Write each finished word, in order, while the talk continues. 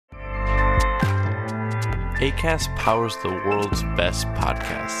Acast powers the world's best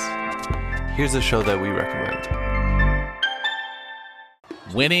podcasts. Here's a show that we recommend.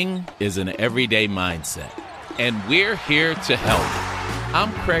 Winning is an everyday mindset, and we're here to help.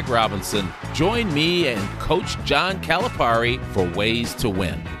 I'm Craig Robinson. Join me and Coach John Calipari for Ways to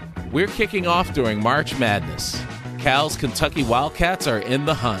Win. We're kicking off during March Madness. Cal's Kentucky Wildcats are in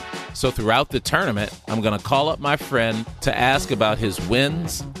the hunt. So throughout the tournament, I'm going to call up my friend to ask about his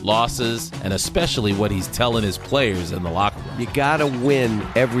wins, losses, and especially what he's telling his players in the locker room. You got to win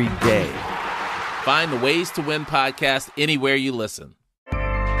every day. Find the Ways to Win podcast anywhere you listen.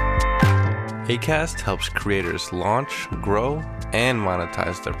 Acast helps creators launch, grow, and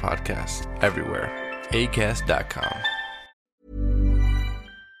monetize their podcasts everywhere. Acast.com.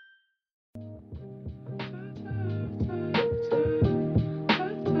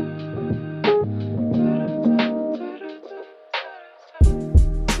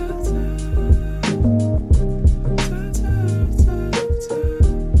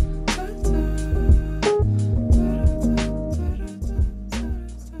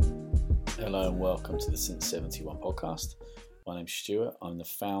 Welcome to the Since 71 podcast. My name's Stuart. I'm the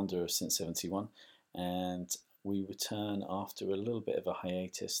founder of Since 71, and we return after a little bit of a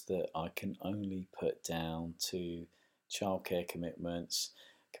hiatus that I can only put down to childcare commitments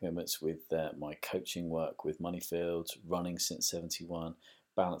with my coaching work with Moneyfield, running Since 71,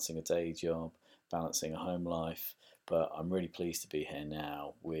 balancing a day job, balancing a home life. But I'm really pleased to be here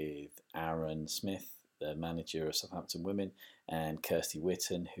now with Aaron Smith, the manager of Southampton Women, and Kirsty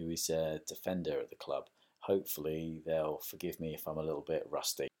Whitten, who is a defender at the club. Hopefully they'll forgive me if I'm a little bit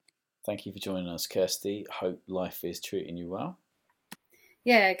rusty. Thank you for joining us, Kirsty. Hope life is treating you well.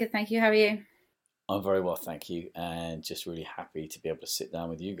 Yeah, good, thank you. How are you? I'm very well, thank you, and just really happy to be able to sit down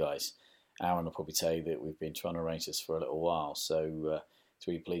with you guys. Aaron will probably tell you that we've been trying to arrange this for a little while, so it's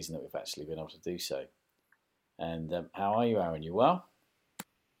really pleasing that we've actually been able to do so. And how are you, Aaron? You well?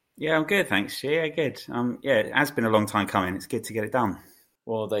 Yeah, I'm good, thanks. Yeah, good. It has been a long time coming. It's good to get it done.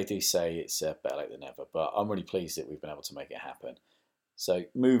 Well, they do say it's better late than never, but I'm really pleased that we've been able to make it happen. So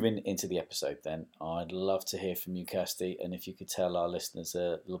moving into the episode then, I'd love to hear from you, Kirsty, and if you could tell our listeners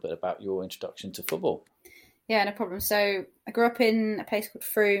a little bit about your introduction to football. Yeah, no problem. So I grew up in a place called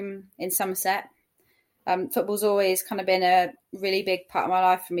Frome in Somerset. Football's always kind of been a really big part of my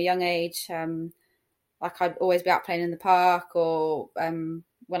life from a young age. Like I'd always be out playing in the park or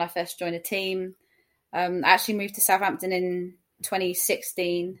when I first joined a team. I actually moved to Southampton in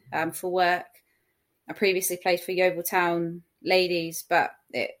 2016 for work. I previously played for Yeovil Town Ladies, but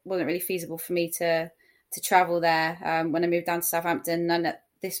it wasn't really feasible for me to travel there when I moved down to Southampton. And at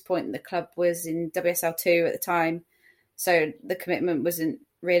this point, the club was in WSL2 at the time, so the commitment wasn't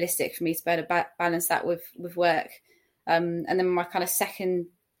realistic for me to be able to balance that with work. And then my kind of second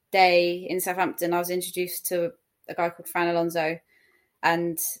day in Southampton, I was introduced to a guy called Fran Alonso,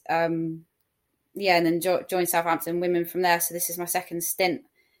 and and then joined Southampton Women from there. So this is my second stint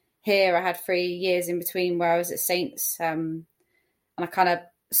here. I had 3 years in between where I was at Saints, and I kind of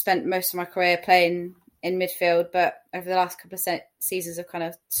spent most of my career playing in midfield, but over the last couple of seasons I've kind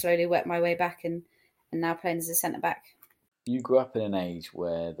of slowly worked my way back and now playing as a centre-back. You grew up in an age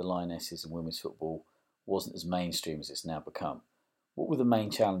where the Lionesses and women's football wasn't as mainstream as it's now become. What were the main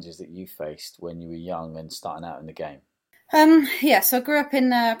challenges that you faced when you were young and starting out in the game? So I grew up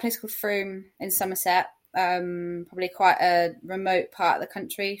in a place called Frome in Somerset, probably quite a remote part of the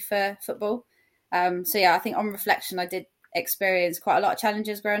country for football. I think on reflection, I did experience quite a lot of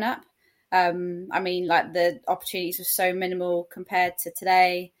challenges growing up. The opportunities were so minimal compared to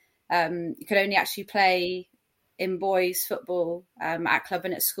today. You could only actually play in boys football at club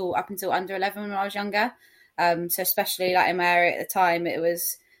and at school up until under 11 when I was younger. So especially like in my area at the time, there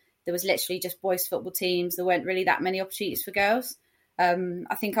was literally just boys football teams. There weren't really that many opportunities for girls.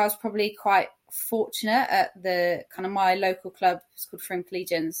 I think I was probably quite fortunate at the kind of my local club. It's called Frome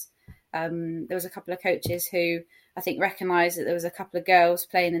Collegians. There was a couple of coaches who I think recognised that there was a couple of girls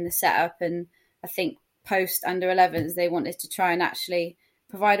playing in the setup, and I think post under 11s they wanted to try and actually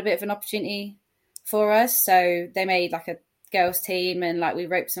provide a bit of an opportunity for us. So they made like a girls team, and like we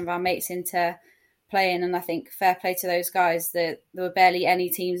roped some of our mates into playing, and I think fair play to those guys that there were barely any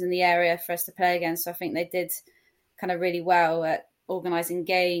teams in the area for us to play against. So I think they did kind of really well at organising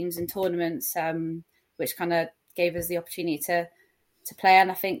games and tournaments, which kind of gave us the opportunity to play.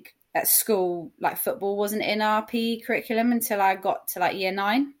 And I think at school, like football wasn't in our PE curriculum until I got to like year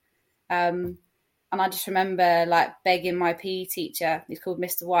 9. And I just remember like begging my PE teacher, he's called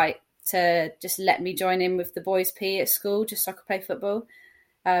Mr. White, to just let me join in with the boys' PE at school just so I could play football.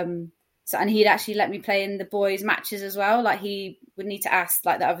 And he'd actually let me play in the boys' matches as well. Like he would need to ask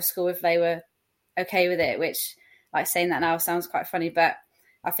like the other school if they were okay with it, which, like, saying that now sounds quite funny, but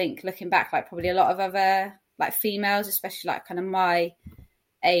I think looking back, like, probably a lot of other, like, females, especially like kind of my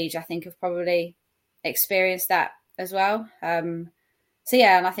age, I think have probably experienced that as well. So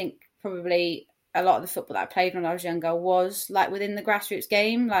yeah, and I think probably a lot of the football that I played when I was younger was like within the grassroots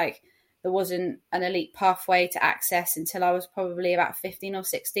game. Like, there wasn't an elite pathway to access until I was probably about 15 or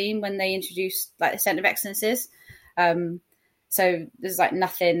 16 when they introduced like the Centre of Excellences. So there's like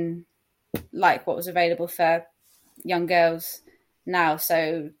nothing like what was available for young girls now.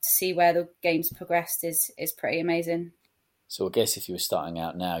 So to see where the game's progressed is pretty amazing. So I guess if you were starting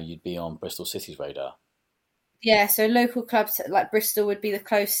out now, you'd be on Bristol City's radar. Yeah, so local clubs like Bristol would be the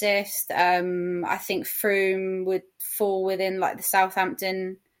closest. I think Frome would fall within like the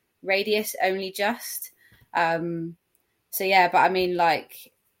Southampton radius only just. So yeah, but I mean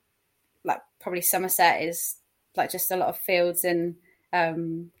like probably Somerset is like just a lot of fields, and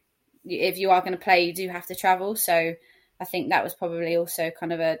if you are going to play, you do have to travel. So I think that was probably also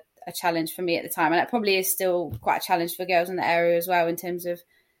kind of a challenge for me at the time, and it probably is still quite a challenge for girls in the area as well, in terms of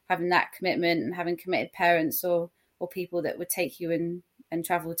having that commitment and having committed parents or people that would take you and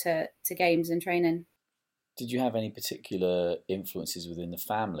travel to games and training. Did you have any particular influences within the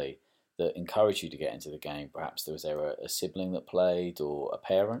family that encouraged you to get into the game? Perhaps was there a sibling that played or a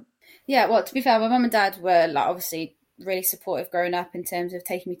parent? Yeah, well, to be fair, my mum and dad were like obviously really supportive growing up in terms of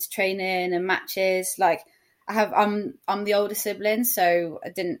taking me to training and matches. Like I'm the older sibling, so I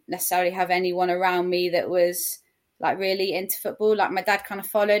didn't necessarily have anyone around me that was like really into football. Like my dad kind of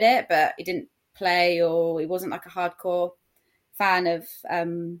followed it, but he didn't play, or he wasn't like a hardcore fan of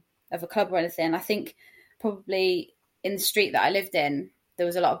a club or anything. I think probably in the street that I lived in, there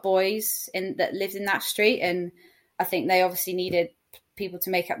was a lot of boys that lived in that street, and I think they obviously needed people to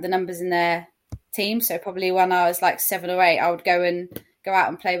make up the numbers in their team. So probably when I was like 7 or 8, I would go out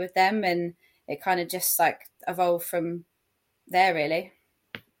and play with them, and it kind of just like evolved from there, really.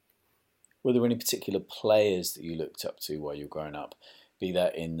 Were there any particular players that you looked up to while you were growing up, be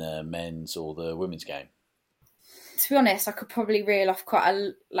that in the men's or the women's game? To be honest, I could probably reel off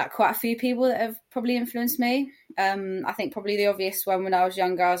quite a few people that have probably influenced me. I think probably the obvious one when I was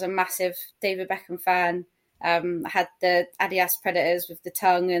younger, I was a massive David Beckham fan. I had the Adidas Predators with the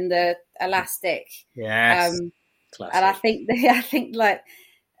tongue and the elastic. Yes, classic. And I think like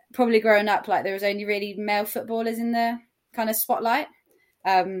probably growing up, like there was only really male footballers in the kind of spotlight.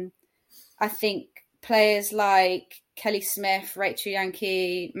 I think players like Kelly Smith, Rachel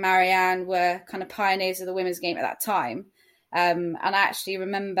Yankee, Marianne were kind of pioneers of the women's game at that time. And I actually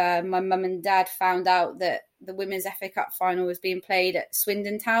remember my mum and dad found out that the Women's FA Cup final was being played at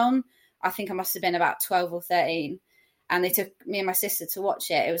Swindon Town. I think I must have been about 12 or 13. And they took me and my sister to watch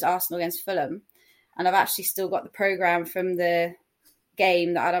it. It was Arsenal against Fulham. And I've actually still got the programme from the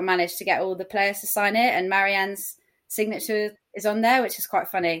game that I managed to get all the players to sign it. And Marianne's signature is on there, which is quite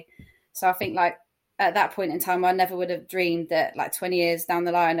funny. So I think like at that point in time, I never would have dreamed that like 20 years down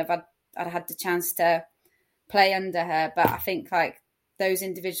the line, I'd had the chance to play under her. But I think like those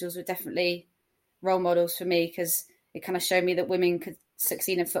individuals were definitely role models for me, because it kind of showed me that women could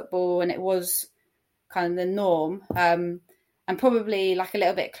succeed in football, and it was kind of the norm. And probably like a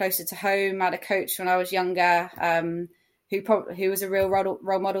little bit closer to home, I had a coach when I was younger who was a real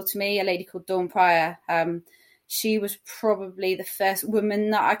role model to me, a lady called Dawn Pryor. She was probably the first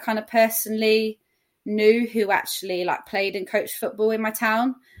woman that I kind of personally knew who actually like played and coached football in my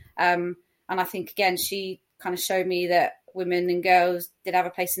town. And I think, again, she kind of showed me that women and girls did have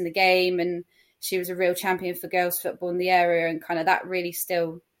a place in the game, and she was a real champion for girls football in the area, and kind of that really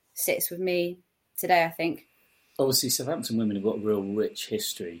still sits with me today, I think. Obviously, Southampton women have got a real rich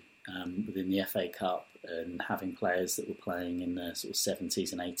history within the FA Cup, and having players that were playing in the sort of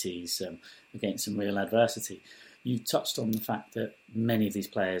 70s and 80s against some real adversity. You touched on the fact that many of these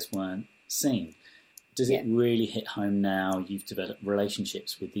players weren't seen. Does it really hit home now? You've developed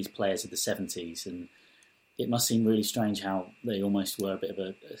relationships with these players of the 70s, and it must seem really strange how they almost were a bit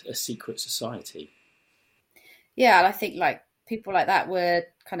of a secret society. Yeah, and I think like people like that were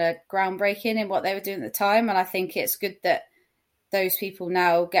kind of groundbreaking in what they were doing at the time, and I think it's good that those people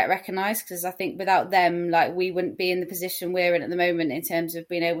now get recognised, because I think without them, like we wouldn't be in the position we're in at the moment in terms of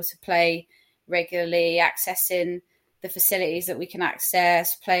being able to play regularly, accessing the facilities that we can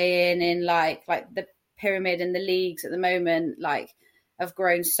access, playing in like the pyramid and the leagues at the moment, like have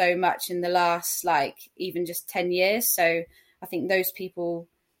grown so much in the last like even just 10 years. So I think those people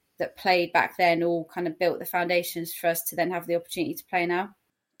that played back then all kind of built the foundations for us to then have the opportunity to play now.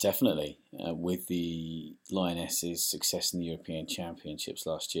 Definitely. With the Lionesses' success in the European Championships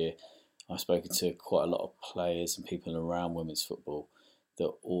last year, I've spoken to quite a lot of players and people around women's football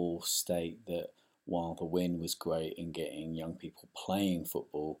that all state that while the win was great in getting young people playing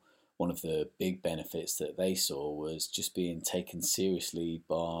football, one of the big benefits that they saw was just being taken seriously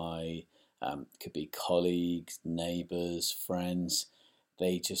by, could be colleagues, neighbours, friends.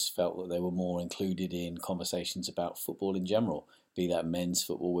 They just felt that they were more included in conversations about football in general, be that men's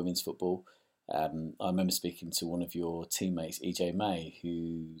football, women's football. I remember speaking to one of your teammates, EJ May,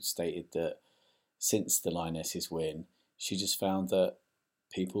 who stated that since the Lionesses win, she just found that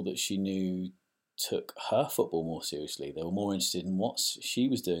people that she knew took her football more seriously. They were more interested in what she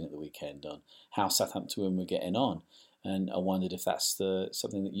was doing at the weekend, on how Southampton were getting on. And I wondered if that's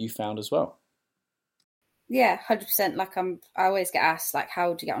something that you found as well. Yeah, 100%. Like I always get asked, like,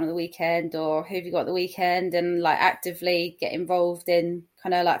 how do you get on the weekend, or who have you got at the weekend, and like actively get involved in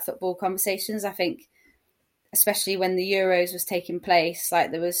kind of like football conversations. I think, especially when the Euros was taking place,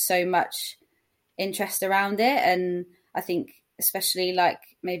 like there was so much interest around it, and I think especially like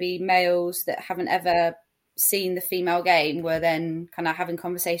maybe males that haven't ever seen the female game were then kind of having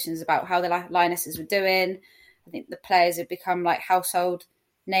conversations about how the Lionesses were doing. I think the players have become like household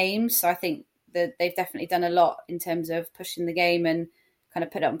names, so I think that they've definitely done a lot in terms of pushing the game and kind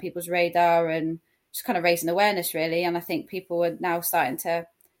of put it on people's radar and just kind of raising awareness, really. And I think people are now starting to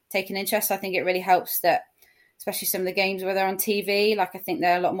take an interest. I think it really helps that, especially some of the games where they're on TV, like I think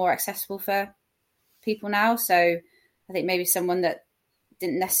they're a lot more accessible for people now. So I think maybe someone that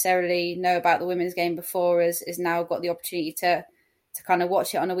didn't necessarily know about the women's game before is now got the opportunity to kind of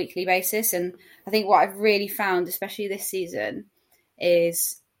watch it on a weekly basis. And I think what I've really found, especially this season,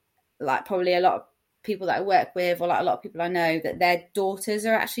 is like probably a lot of people that I work with, or like a lot of people I know, that their daughters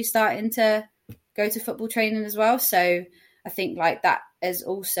are actually starting to go to football training as well. So I think like that has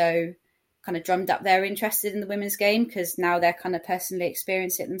also kind of drummed up their interest in the women's game, because now they're kind of personally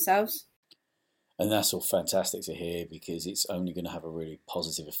experiencing it themselves. And that's all fantastic to hear, because it's only going to have a really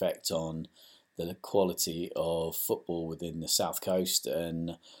positive effect on the quality of football within the South Coast,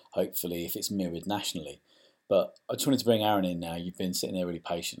 and hopefully if it's mirrored nationally. But I just wanted to bring Aaron in now. You've been sitting there really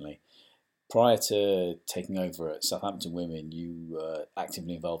patiently. Prior to taking over at Southampton Women, you were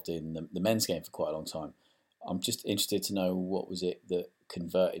actively involved in the men's game for quite a long time. I'm just interested to know, what was it that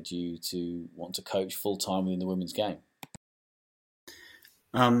converted you to want to coach full-time within the women's game?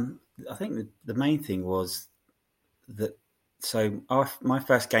 I think the main thing was that, so my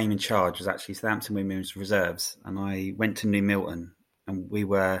first game in charge was actually Southampton Women's Reserves, and I went to New Milton, and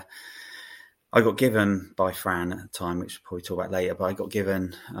I got given by Fran at the time, which we'll probably talk about later, but I got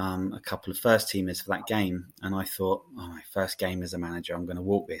given a couple of first teamers for that game. And I thought, my first game as a manager, I'm going to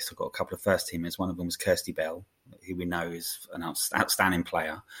walk this. I've got a couple of first teamers. One of them was Kirsty Bell, who we know is an outstanding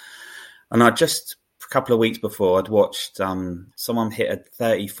player. And a couple of weeks before, I'd watched someone hit a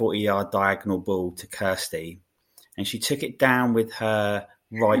 30, 40-yard diagonal ball to Kirsty, and she took it down with her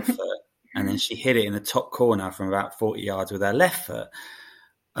right foot, and then she hit it in the top corner from about 40 yards with her left foot.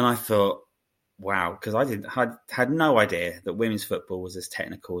 And I thought, wow, because I had no idea that women's football was as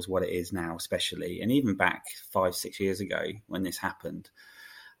technical as what it is now, especially. And even back 5-6 years ago when this happened,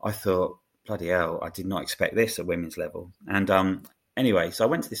 I thought, bloody hell, I did not expect this at women's level. And anyway, so I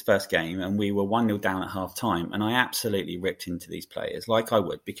went to this first game, and we were 1-0 down at half time. And I absolutely ripped into these players like I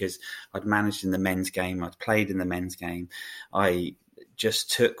would, because I'd managed in the men's game. I'd played in the men's game. I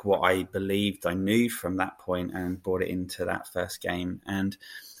just took what I believed I knew from that point and brought it into that first game. And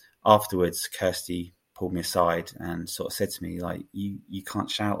afterwards, Kirsty pulled me aside and sort of said to me, like, you can't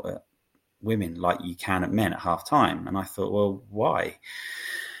shout at women like you can at men at half time. And I thought, well, why?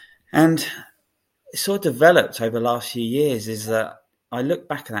 And it sort of developed over the last few years, is that I look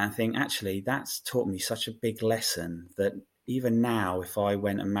back at that and think, actually, that's taught me such a big lesson that even now, if I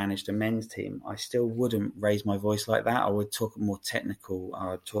went and managed a men's team, I still wouldn't raise my voice like that. I would talk more technical.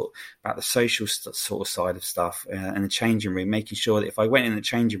 I would talk about the social sort of side of stuff and the changing room, making sure that if I went in the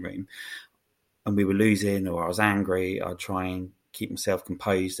changing room and we were losing or I was angry, I'd try and keep myself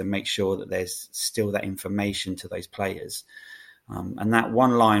composed and make sure that there's still that information to those players. And that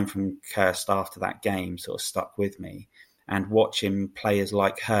one line from Kirst after that game sort of stuck with me, and watching players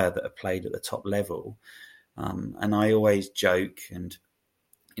like her that have played at the top level. And I always joke, and,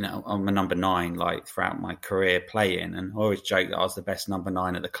 you know, I'm a number 9, like, throughout my career playing, and I always joke that I was the best number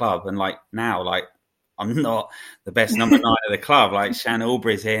 9 at the club. And like now, like, I'm not the best number 9 at the club. Like, Shannon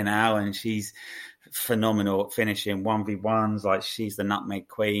Albury's here now, and she's phenomenal at finishing 1v1s. Like, she's the nutmeg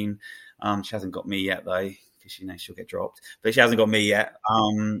queen. She hasn't got me yet, though, because she knows she'll get dropped. But she hasn't got me yet.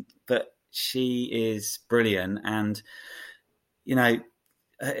 But she is brilliant. And, you know,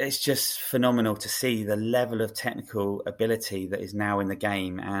 it's just phenomenal to see the level of technical ability that is now in the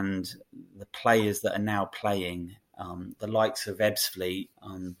game, and the players that are now playing the likes of Ebbsfleet,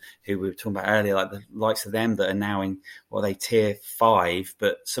 who we were talking about earlier, like the likes of them that are now in, tier 5,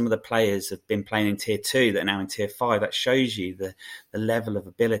 but some of the players have been playing in tier 2 that are now in tier 5. That shows you the level of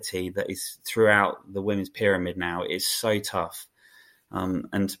ability that is throughout the women's pyramid now. It is so tough.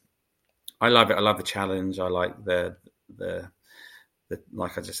 And I love it. I love the challenge. I like the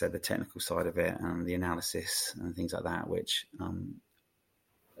like I just said, the technical side of it and the analysis and things like that, which,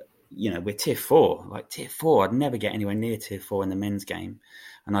 we're tier 4. Like tier 4, I'd never get anywhere near tier 4 in the men's game.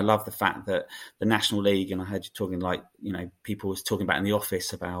 And I love the fact that the National League, and I heard you talking people was talking about in the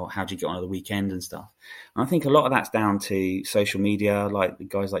office about how do you get on at the weekend and stuff. And I think a lot of that's down to social media, like the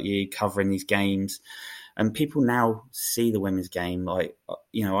guys like you covering these games. And people now see the women's game, I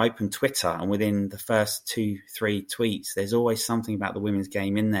open Twitter and within the first 2-3 tweets, there's always something about the women's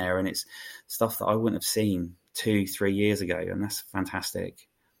game in there. And it's stuff that I wouldn't have seen 2-3 years ago. And that's fantastic.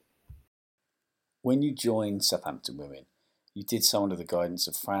 When you joined Southampton Women, you did so under the guidance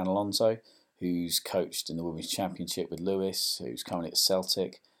of Fran Alonso, who's coached in the Women's Championship with Lewes, who's currently at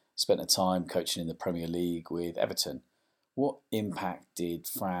Celtic, spent a time coaching in the Premier League with Everton. What impact did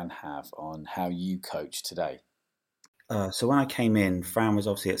Fran have on how you coach today? So when I came in, Fran was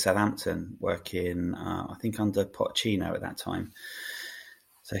obviously at Southampton working, I think under Pochettino at that time.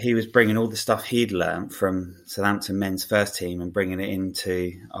 So he was bringing all the stuff he'd learned from Southampton men's first team and bringing it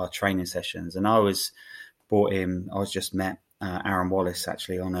into our training sessions. And I was brought in, just met Aaron Wallace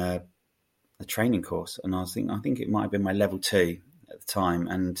actually on a training course. And I think it might have been my level 2 at the time.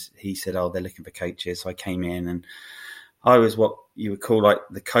 And he said, they're looking for coaches. So I came in and I was what you would call like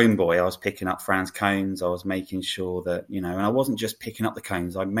the cone boy. I was picking up Fran's cones. I was making sure that, and I wasn't just picking up the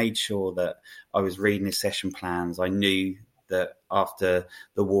cones. I made sure that I was reading his session plans. I knew that after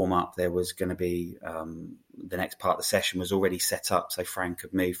the warm-up, there was going to be the next part of the session was already set up so Fran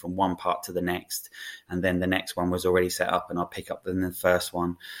could move from one part to the next. And then the next one was already set up and I'll pick up the first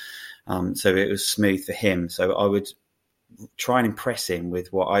one. So it was smooth for him. So I would try and impress him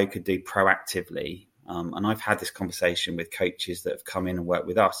with what I could do proactively. And I've had this conversation with coaches that have come in and worked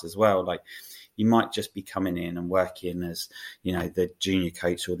with us as well. Like you might just be coming in and working as, the junior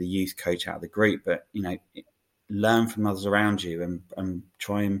coach or the youth coach out of the group, but, learn from others around you and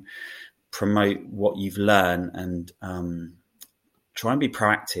try and promote what you've learned and try and be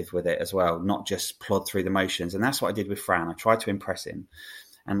proactive with it as well, not just plod through the motions. And that's what I did with Fran. I tried to impress him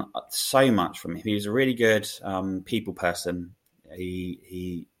and so much from him. He was a really good people person.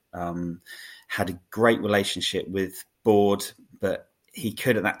 He had a great relationship with board, but he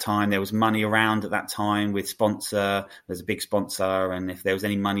could at that time. There was money around at that time with sponsor. There's a big sponsor, and if there was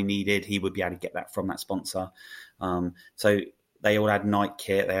any money needed, he would be able to get that from that sponsor. So they all had night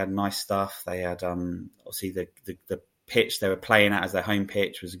kit. They had nice stuff. They had obviously the pitch they were playing at as their home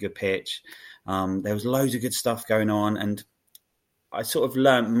pitch was a good pitch. There was loads of good stuff going on, and I sort of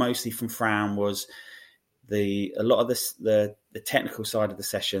learned mostly from Fran was a lot of the technical side of the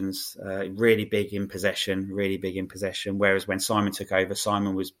sessions, really big in possession. Whereas when Simon took over,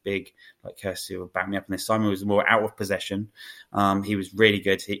 Simon was big, like Kirsty will back me up on this. Simon was more out of possession. He was really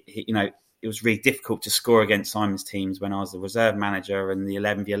good. He it was really difficult to score against Simon's teams when I was the reserve manager and the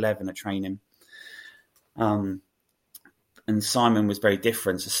 11v11 at training. And Simon was very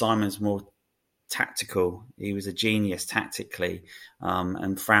different. So Simon's more tactical. He was a genius tactically.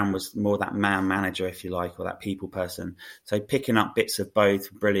 And Fran was more that man manager, if you like, or that people person. So picking up bits of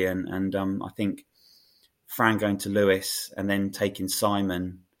both, brilliant. And I think Fran going to Lewes and then taking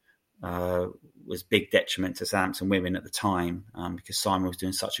Simon was big detriment to Southampton Women at the time, because Simon was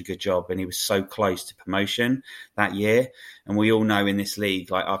doing such a good job and he was so close to promotion that year. And we all know in this league,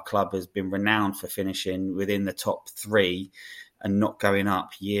 like our club has been renowned for finishing within the top three and not going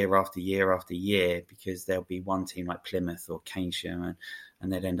up year after year after year, because there'll be one team like Plymouth or Keynsham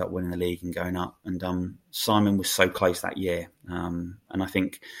and they'd end up winning the league and going up. And Simon was so close that year. And I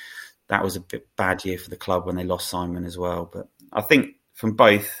think that was a bit bad year for the club when they lost Simon as well. But I think from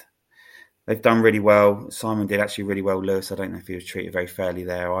both, they've done really well. Simon did actually really well. Lewes, I don't know if he was treated very fairly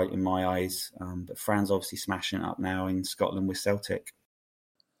there in my eyes. But Fran's obviously smashing it up now in Scotland with Celtic.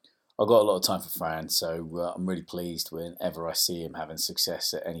 I've got a lot of time for Fran, so I'm really pleased whenever I see him having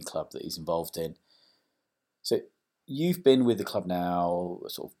success at any club that he's involved in. So you've been with the club now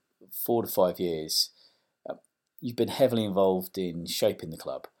sort of 4 to 5 years. You've been heavily involved in shaping the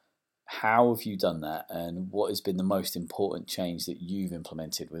club. How have you done that, and what has been the most important change that you've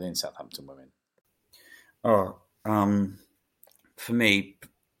implemented within Southampton Women? For me,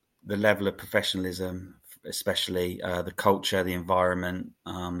 the level of professionalism, especially the culture, the environment,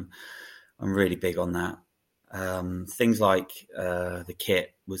 I'm really big on that. Things like the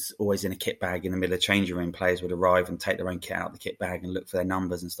kit was always in a kit bag in the middle of the changing room. Players would arrive and take their own kit out of the kit bag and look for their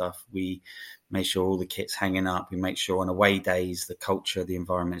numbers and stuff. We made sure all the kit's hanging up. We make sure on away days, the culture, the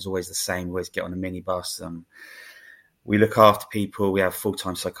environment is always the same. We always get on a minibus. We look after people. We have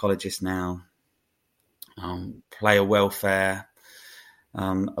full-time psychologists now. Player welfare.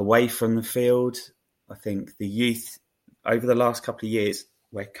 Away from the field, I think the youth over the last couple of years,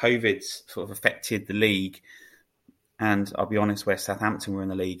 where COVID's sort of affected the league, and I'll be honest, where Southampton were in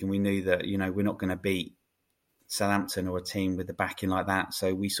the league, and we knew that, we're not going to beat Southampton or a team with the backing like that.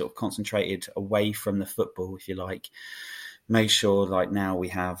 So we sort of concentrated away from the football, if you like, made sure like now we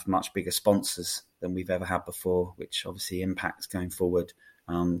have much bigger sponsors than we've ever had before, which obviously impacts going forward.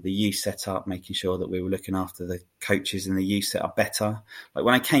 The youth set up, making sure that we were looking after the coaches in the youth set up better. Like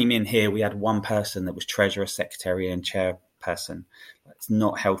when I came in here, we had one person that was treasurer, secretary and chairperson. It's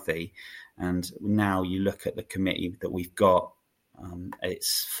not healthy. And now you look at the committee that we've got,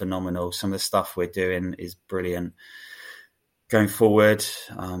 it's phenomenal. Some of the stuff we're doing is brilliant. Going forward,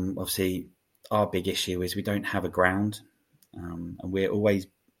 obviously our big issue is we don't have a ground, and we're always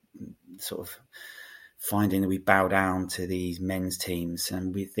sort of finding that we bow down to these men's teams,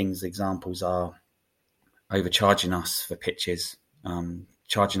 and examples are overcharging us for pitches,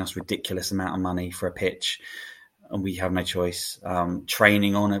 charging us ridiculous amount of money for a pitch, and we have no choice.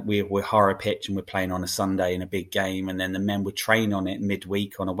 Training on it, we hire a pitch and we're playing on a Sunday in a big game, and then the men would train on it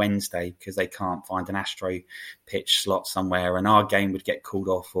midweek on a Wednesday because they can't find an Astro pitch slot somewhere, and our game would get called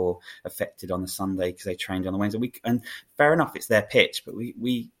off or affected on the Sunday because they trained on the Wednesday. And fair enough, it's their pitch, but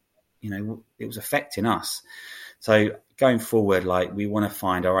we it was affecting us. So going forward, like we want to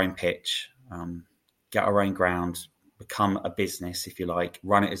find our own pitch, get our own ground, become a business, if you like,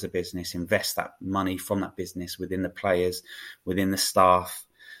 run it as a business, invest that money from that business within the players, within the staff,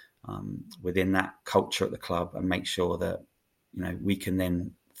 within that culture at the club, and make sure that, we can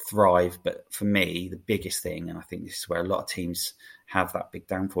then thrive. But for me, the biggest thing, and I think this is where a lot of teams have that big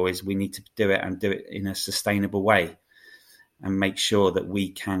downfall, is we need to do it and do it in a sustainable way, and make sure that we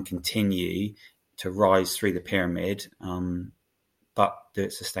can continue to rise through the pyramid, but do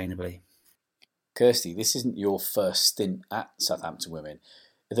it sustainably. Kirsty, this isn't your first stint at Southampton Women.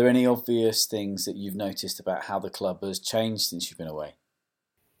 Are there any obvious things that you've noticed about how the club has changed since you've been away?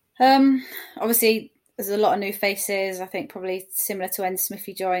 Obviously, there's a lot of new faces. I think probably similar to when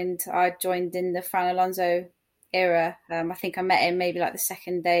Smithy joined. I joined in the Fran Alonso era. I think I met him maybe like the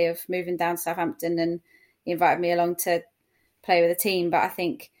second day of moving down to Southampton, and he invited me along to play with the team. But I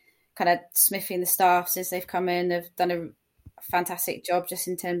think kind of Smithy and the staff, since they've come in, have done a fantastic job just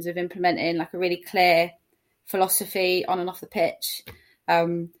in terms of implementing like a really clear philosophy on and off the pitch.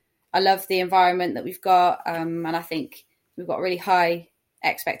 I love the environment that we've got, and I think we've got really high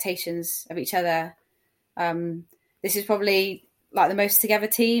expectations of each other. This is probably like the most together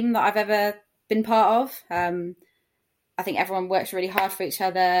team that I've ever been part of. I think everyone works really hard for each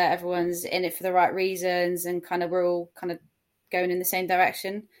other. Everyone's in it for the right reasons, and kind of we're all kind of going in the same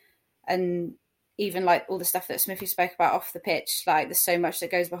direction. And even like all the stuff that Smithy spoke about off the pitch, like there's so much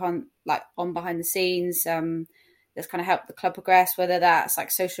that goes behind the scenes that's kind of helped the club progress, whether that's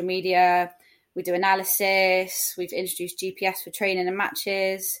like social media, we do analysis, we've introduced GPS for training and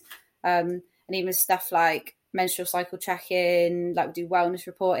matches, and even stuff like menstrual cycle tracking, like we do wellness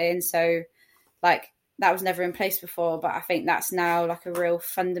reporting. So like that was never in place before, but I think that's now like a real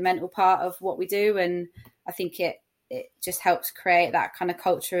fundamental part of what we do. And I think it just helps create that kind of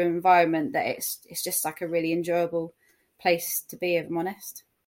culture and environment that it's just like a really enjoyable place to be, if I'm honest.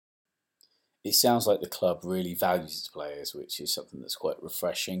 It sounds like the club really values its players, which is something that's quite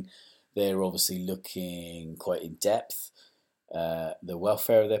refreshing. They're obviously looking quite in depth, the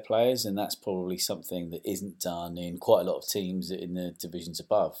welfare of their players, and that's probably something that isn't done in quite a lot of teams in the divisions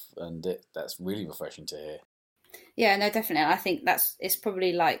above, and that's really refreshing to hear. Yeah, no, definitely. I think it's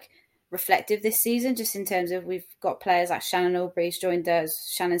probably like reflective this season, just in terms of we've got players like Shannon Albury's joined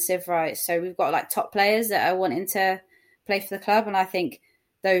us, Shannon Sivright, so we've got like top players that are wanting to play for the club, and I think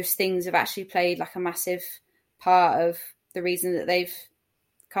those things have actually played like a massive part of the reason that they've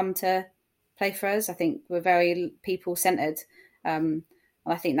come to play for us. I think we're very people-centred, and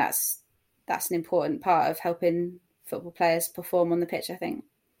I think that's an important part of helping football players perform on the pitch, I think.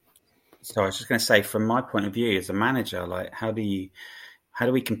 So I was just going to say, from my point of view as a manager, like how do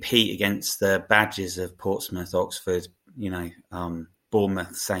we compete against the badges of Portsmouth, Oxford,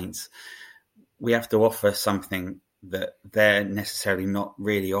 Bournemouth, Saints? We have to offer something that they're necessarily not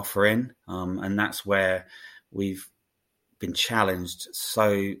really offering, and that's where we've been challenged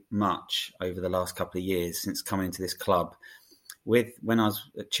so much over the last couple of years since coming into this club. when I was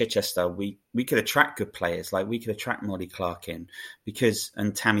at Chichester, we could attract good players. Like we could attract Molly Clark in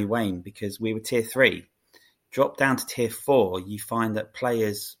and Tammy Wayne because we were tier 3. Drop down to tier 4, you find that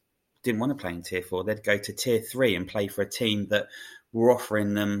players didn't want to play in tier 4. They'd go to tier 3 and play for a team that were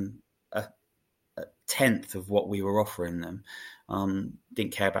offering them a tenth of what we were offering them.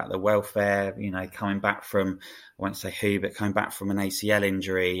 Didn't care about their welfare, coming back from, I won't say who, but coming back from an ACL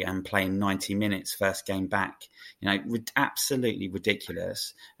injury and playing 90 minutes first game back, absolutely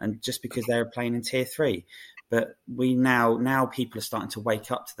ridiculous. And just because they were playing in tier 3. But we now people are starting to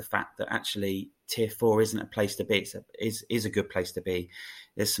wake up to the fact that actually tier 4 isn't a place to be. It's a good place to be.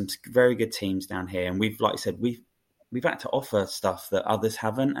 There's some very good teams down here. And we've had to offer stuff that others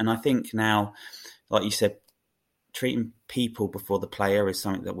haven't. And I think now, like you said, treating people before the player is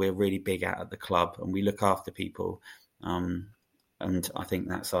something that we're really big at the club, and we look after people. And I think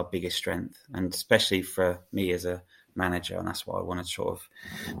that's our biggest strength, and especially for me as a manager. And that's what I want to sort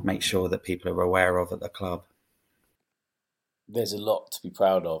of make sure that people are aware of at the club. There's a lot to be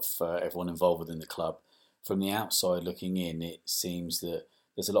proud of for everyone involved within the club. From the outside looking in, it seems that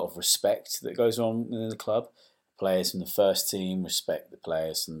there's a lot of respect that goes on within the club. Players from the first team respect the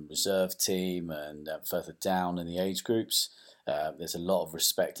players from the reserve team, and further down in the age groups, there's a lot of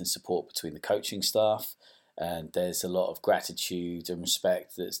respect and support between the coaching staff, and there's a lot of gratitude and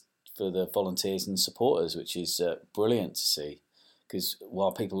respect that's for the volunteers and supporters, which is brilliant to see. Because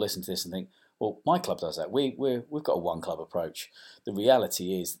while people listen to this and think, well, my club does that, we've got a one club approach. The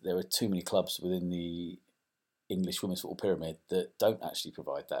reality is that there are too many clubs within the English women's football pyramid that don't actually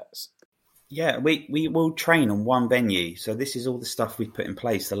provide that. Yeah, we will train on one venue. So this is all the stuff we've put in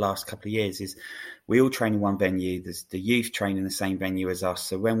place the last couple of years is we all train in one venue. There's the youth train in the same venue as us.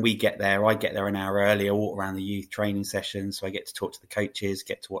 So when we get there, I get there an hour earlier, walk around the youth training sessions. So I get to talk to the coaches,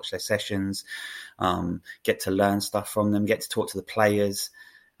 get to watch their sessions, get to learn stuff from them, get to talk to the players.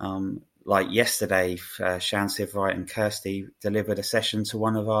 Like yesterday, Shan Sivright and Kirsty delivered a session to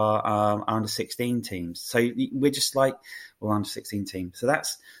one of our under-16 teams. So we're just like, we're under-16 team. So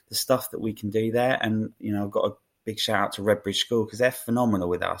that's the stuff that we can do there. And, I've got a big shout out to Redbridge School because they're phenomenal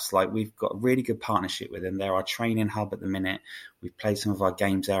with us. Like we've got a really good partnership with them. They're our training hub at the minute. We've played some of our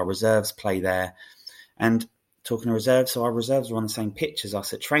games. Our reserves play there. And talking to reserves, so our reserves are on the same pitch as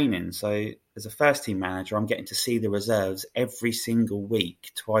us at training. So as a first team manager, I'm getting to see the reserves every single week,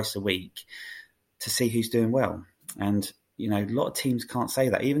 twice a week, to see who's doing well. And, a lot of teams can't say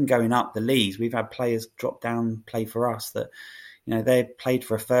that. Even going up the leagues, we've had players drop down, play for us that, they played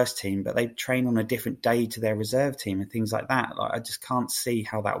for a first team, but they train on a different day to their reserve team and things like that. Like I just can't see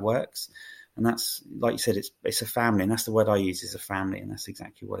how that works. And that's, like you said, it's a family. And that's the word I use, is a family. And that's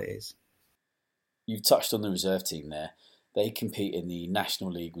exactly what it is. You've touched on the reserve team there. They compete in the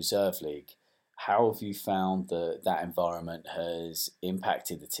National League Reserve League. How have you found that environment has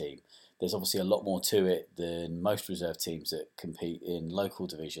impacted the team? There's obviously a lot more to it than most reserve teams that compete in local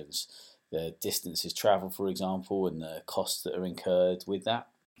divisions. The distances travelled, for example, and the costs that are incurred with that.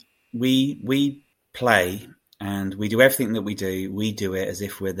 We play and we do everything that we do it as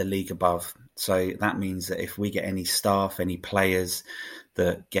if we're the league above. So that means that if we get any staff, any players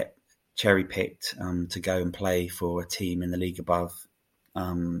that get cherry-picked to go and play for a team in the league above,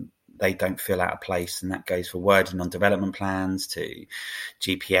 they don't feel out of place, and that goes for wording on development plans to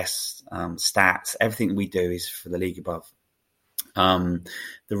GPS stats. Everything we do is for the league above. The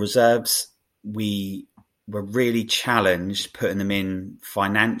reserves, we were really challenged putting them in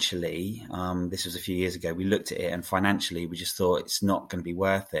financially. This was a few years ago. We looked at it, and financially we just thought it's not going to be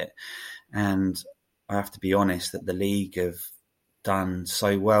worth it. And I have to be honest that the league have done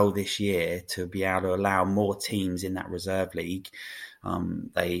so well this year to be able to allow more teams in that reserve league.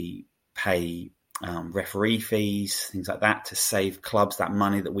 They pay referee fees, things like that, to save clubs that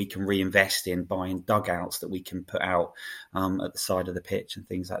money that we can reinvest in buying dugouts that we can put out at the side of the pitch and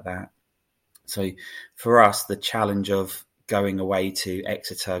things like that. So for us, the challenge of going away to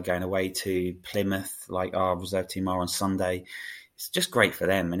Exeter, going away to Plymouth, like our reserve team are on Sunday, it's just great for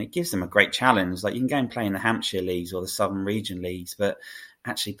them, and it gives them a great challenge. Like you can go and play in the Hampshire leagues or the Southern Region leagues, but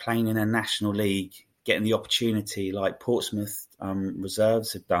actually playing in a national league, getting the opportunity like Portsmouth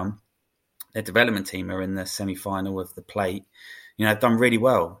reserves have done. Their development team are in the semi-final of the Plate. They've done really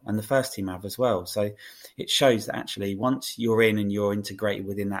well, and the first team have as well. So it shows that actually once you're in and you're integrated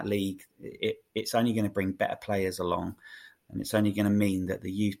within that league, it's only going to bring better players along. And it's only going to mean that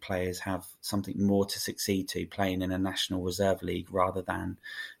the youth players have something more to succeed to playing in a national reserve league rather than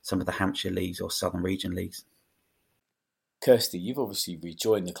some of the Hampshire leagues or Southern Region leagues. Kirsty, you've obviously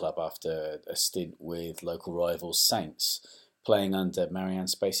rejoined the club after a stint with local rivals Saints, playing under Marianne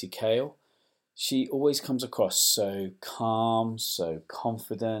Spacey-Cale. She always comes across so calm, so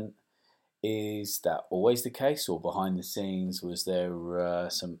confident. Is that always the case, or behind the scenes was there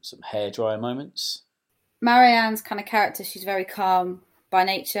some hairdryer moments? Marianne's kind of character, she's very calm by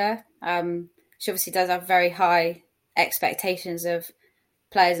nature. She obviously does have very high expectations of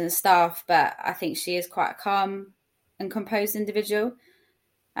players and staff, but I think she is quite a calm and composed individual.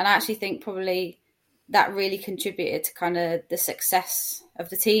 And I actually think probably that really contributed to kind of the success of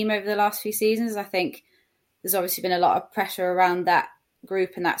the team over the last few seasons. I think there's obviously been a lot of pressure around that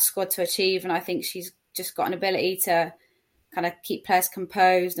group and that squad to achieve, and I think she's just got an ability to kind of keep players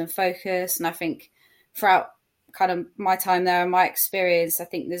composed and focused. And I think throughout kind of my time there and my experience, I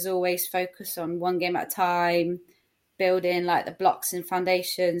think there's always focus on one game at a time, building like the blocks and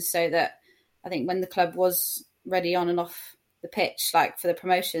foundations, so that I think when the club was ready on and off the pitch, like for the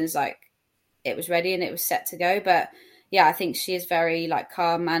promotions, like it was ready and it was set to go. But yeah, I think she is very like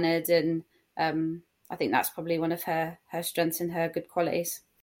calm mannered, and I think that's probably one of her strengths and her good qualities.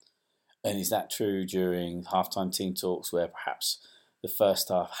 And is that true during halftime team talks where perhaps the first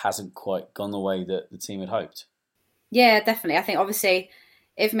half hasn't quite gone the way that the team had hoped? Yeah, definitely. I think obviously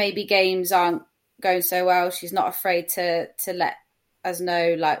if maybe games aren't going so well, she's not afraid to let us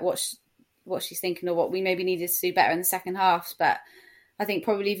know like what she's thinking or what we maybe needed to do better in the second half. But I think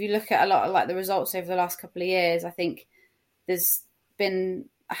probably if you look at a lot of like the results over the last couple of years, I think there's been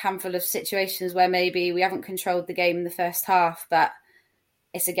a handful of situations where maybe we haven't controlled the game in the first half, but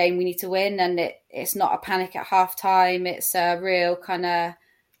it's a game we need to win, and it's not a panic at half time. It's a real kind of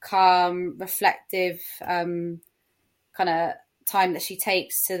calm, reflective kind of time that she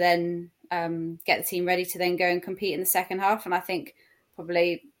takes to then get the team ready to then go and compete in the second half. And I think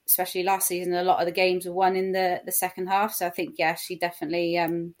probably, especially last season, a lot of the games were won in the second half. So I think, yeah, she definitely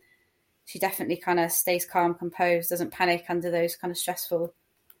kind of stays calm, composed, doesn't panic under those kind of stressful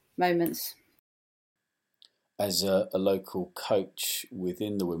moments. As a local coach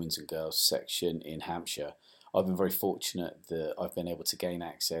within the women's and girls section in Hampshire, I've been very fortunate that I've been able to gain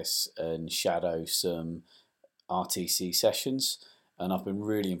access and shadow some RTC sessions, and I've been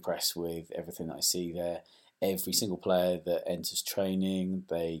really impressed with everything that I see there. Every single player that enters training,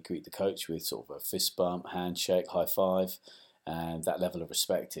 they greet the coach with sort of a fist bump, handshake, high five, and that level of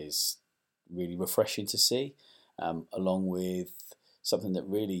respect is really refreshing to see, along with something that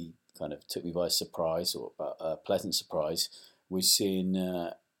really kind of took me by surprise, or a pleasant surprise, was seeing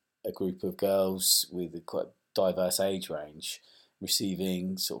a group of girls with a quite diverse age range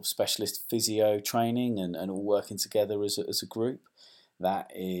receiving sort of specialist physio training and all working together as a group.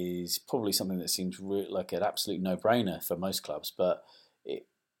 That is probably something that seems like an absolute no-brainer for most clubs, but it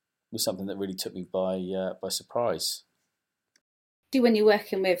was something that really took me by surprise. When you're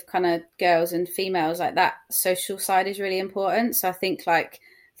working with kind of girls and females, like that social side is really important. So I think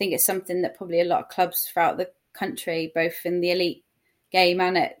it's something that probably a lot of clubs throughout the country, both in the elite game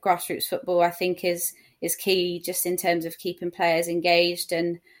and at grassroots football, I think is key, just in terms of keeping players engaged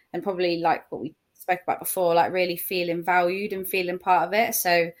and probably like what we spoke about before, like really feeling valued and feeling part of it.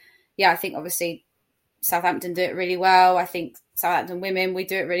 So yeah, I think obviously Southampton do it really well. I think Southampton women, we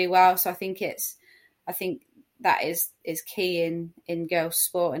do it really well. So I think that is key in girls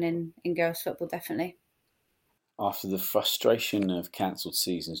sport and in girls football, definitely. After the frustration of cancelled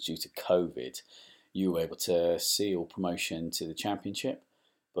seasons due to COVID, you were able to seal promotion to the Championship,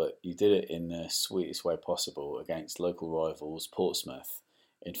 but you did it in the sweetest way possible against local rivals Portsmouth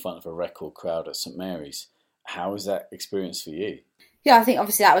in front of a record crowd at St Mary's. How was that experience for you? Yeah, I think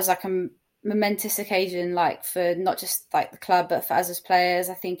obviously that was like a momentous occasion, like for not just like the club, but for us as players.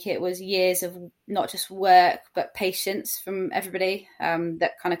 I think it was years of not just work, but patience from everybody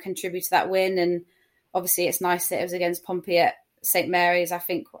that kind of contributed to that win. And obviously it's nice that it was against Pompey at St Mary's. I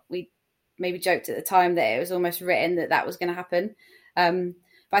think we maybe joked at the time that it was almost written that was going to happen.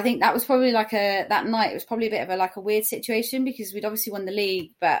 But I think that was probably that night was probably a bit of a weird situation, because we'd obviously won the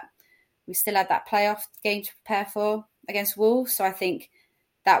league, but we still had that playoff game to prepare for against Wolves. So I think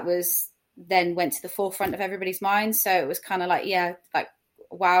that then went to the forefront of everybody's minds. So it was kind of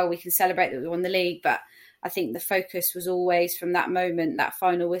wow, we can celebrate that we won the league. But I think the focus was always, from that moment, that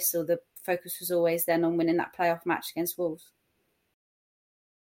final whistle, the focus was always then on winning that playoff match against Wolves.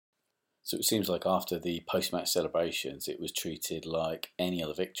 So it seems like after the post-match celebrations, it was treated like any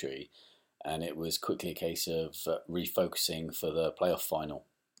other victory, and it was quickly a case of refocusing for the playoff final.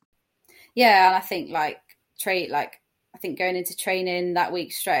 Yeah, and I think I think going into training that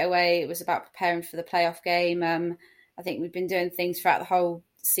week straight away, it was about preparing for the playoff game. I think we've been doing things throughout the whole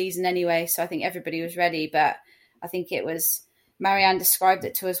season anyway, so I think everybody was ready. But I think it was, Marianne described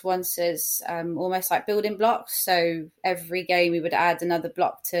it to us once as almost like building blocks. So every game we would add another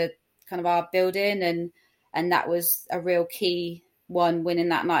block to kind of our building, and that was a real key one, winning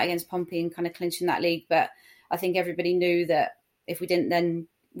that night against Pompey and kind of clinching that league. But I think everybody knew that if we didn't then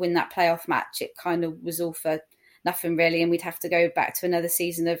win that playoff match, it kind of was all for nothing really, and we'd have to go back to another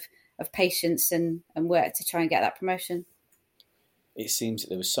season of patience and work to try and get that promotion. It seems that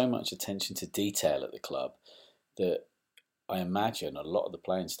there was so much attention to detail at the club that I imagine a lot of the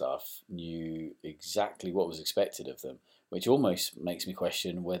playing staff knew exactly what was expected of them, which almost makes me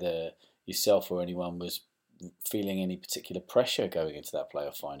question whether yourself or anyone was feeling any particular pressure going into that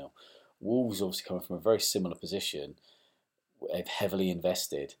playoff final. Wolves obviously coming from a very similar position. They've heavily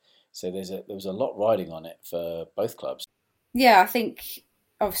invested. So there was a lot riding on it for both clubs. Yeah, I think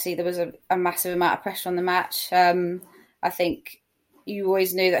obviously there was a massive amount of pressure on the match. I think you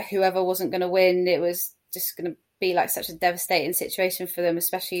always knew that whoever wasn't going to win, it was just going to be like such a devastating situation for them,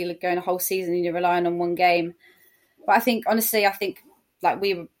 especially going a whole season and you're relying on one game. But I think, honestly, like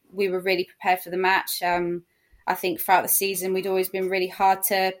we were really prepared for the match. I think throughout the season, we'd always been really hard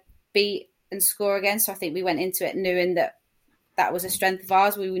to beat and score against. So I think we went into it knowing that was a strength of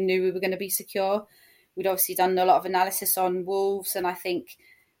ours. We knew we were going to be secure. We'd obviously done a lot of analysis on Wolves, and I think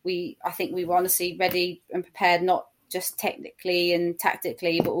we were honestly ready and prepared, not just technically and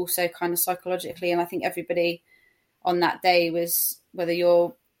tactically, but also kind of psychologically. And I think everybody on that day was, whether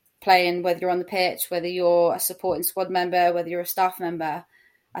you're playing, whether you're on the pitch, whether you're a supporting squad member, whether you're a staff member,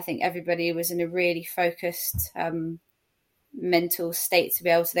 I think everybody was in a really focused mental state to be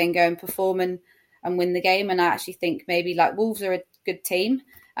able to then go and perform and win the game. And I actually think maybe like Wolves are a good team,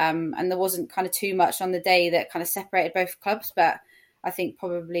 and there wasn't kind of too much on the day that kind of separated both clubs, but I think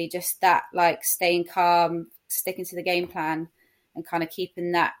probably just that, like, staying calm, sticking to the game plan and kind of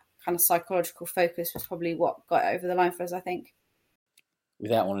keeping that kind of psychological focus was probably what got it over the line for us, I think.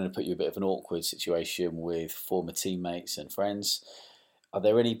 Without wanting to put you in a bit of an awkward situation with former teammates and friends, are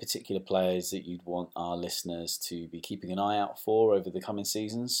there any particular players that you'd want our listeners to be keeping an eye out for over the coming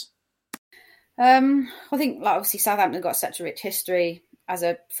seasons? I think, like, obviously Southampton got such a rich history as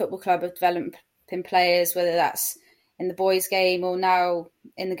a football club of developing players, whether that's in the boys' game or now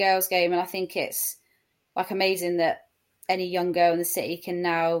in the girls' game. And I think it's like amazing that any young girl in the city can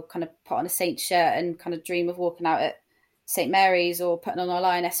now kind of put on a Saints shirt and kind of dream of walking out at St Mary's or putting on a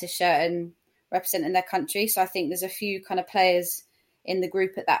Lionesses shirt and representing their country. So I think there's a few kind of players in the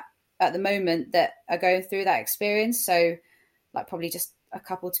group at the moment that are going through that experience. So like probably just a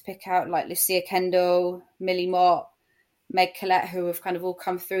couple to pick out, like Lucia Kendall, Millie Mott, Meg Collette, who have kind of all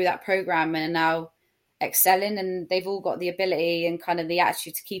come through that programme and are now excelling, and they've all got the ability and kind of the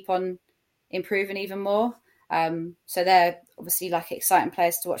attitude to keep on improving even more. So they're obviously like exciting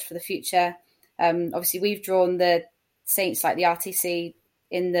players to watch for the future. Obviously we've drawn the Saints, like the RTC,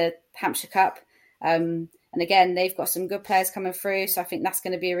 in the Hampshire Cup. And again, they've got some good players coming through. So I think that's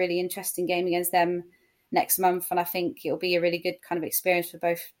going to be a really interesting game against them next month. And I think it'll be a really good kind of experience for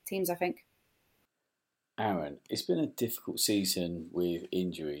both teams, I think. Aaron, it's been a difficult season with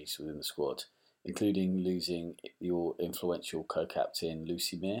injuries within the squad, including losing your influential co-captain,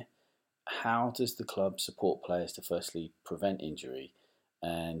 Lucy Meir. How does the club support players to firstly prevent injury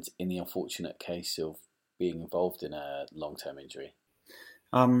and in the unfortunate case of being involved in a long-term injury?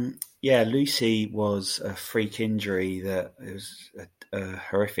 Lucy was a freak injury that it was a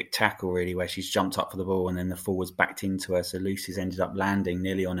horrific tackle, really, where she's jumped up for the ball and then the forwards backed into her. So Lucy's ended up landing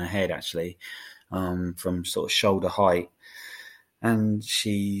nearly on her head, actually, from sort of shoulder height. And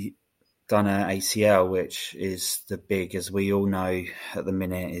she done her ACL, which is the big, as we all know at the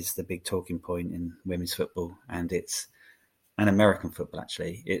minute, is the big talking point in women's football. And it's an American football,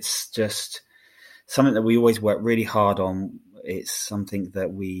 actually. It's just something that we always work really hard on. It's something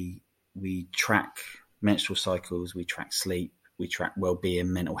that we track menstrual cycles, we track sleep, we track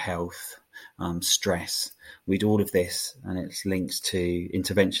well-being, mental health, stress. We do all of this, and it's links to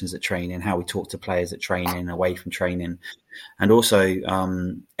interventions at training, how we talk to players at training, away from training, and also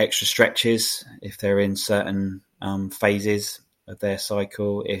extra stretches if they're in certain phases of their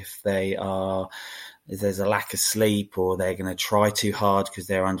cycle, if there's a lack of sleep or they're going to try too hard because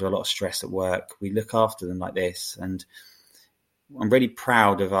they're under a lot of stress at work. We look after them like this, and I'm really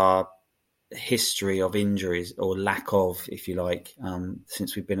proud of our history of injuries, or lack of, if you like,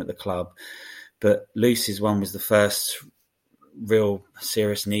 since we've been at the club. But Lucy's one was the first real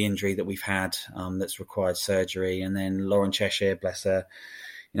serious knee injury that we've had that's required surgery. And then Lauren Cheshire, bless her,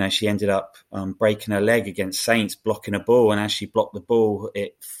 she ended up breaking her leg against Saints, blocking a ball. And as she blocked the ball,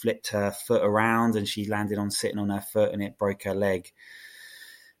 it flipped her foot around and she landed on sitting on her foot and it broke her leg.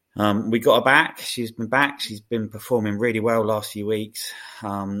 We got her back. She's been back. She's been performing really well last few weeks.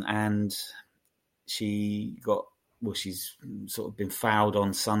 And she got she's sort of been fouled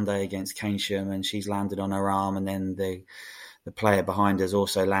on Sunday against Keynsham, and she's landed on her arm, and then the player behind her's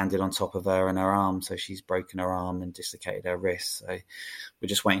also landed on top of her and her arm, so she's broken her arm and dislocated her wrist. So we're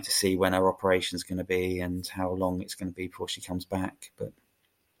just waiting to see when her operation's going to be and how long it's going to be before she comes back. But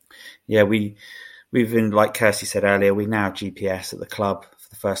yeah, we've been, like Kirsty said earlier, we now have GPS at the club for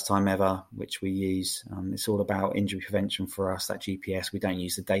the first time ever, which we use. It's all about injury prevention for us, that GPS. We don't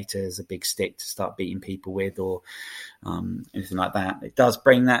use the data as a big stick to start beating people with or anything like that. It does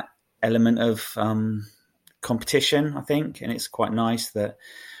bring that element of competition, I think, and it's quite nice that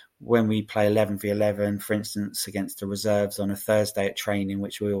when we play 11v11, for instance, against the reserves on a Thursday at training,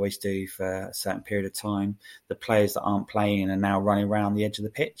 which we always do for a certain period of time, the players that aren't playing are now running around the edge of the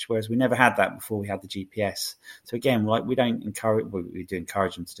pitch, whereas we never had that before we had the GPS. So again, like, we don't encourage, we do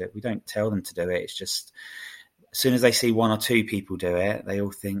encourage them to do it. We don't tell them to do it. It's just as soon as they see one or two people do it, they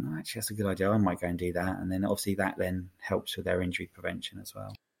all think, oh, actually, that's a good idea. I might go and do that. And then obviously that then helps with their injury prevention as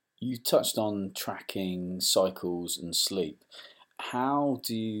well. You touched on tracking cycles and sleep. How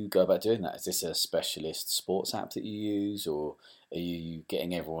do you go about doing that? Is this a specialist sports app that you use, or are you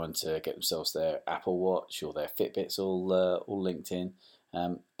getting everyone to get themselves their Apple Watch or their Fitbits all linked in?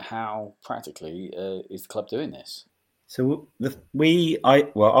 How practically is the club doing this? So I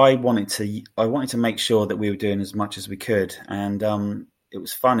wanted to make sure that we were doing as much as we could, and it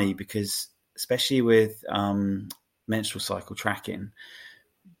was funny because especially with menstrual cycle tracking,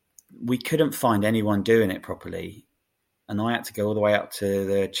 we couldn't find anyone doing it properly. And I had to go all the way up to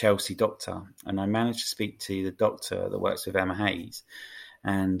the Chelsea doctor, and I managed to speak to the doctor that works with Emma Hayes,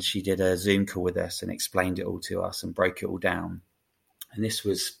 and she did a Zoom call with us and explained it all to us and broke it all down. And this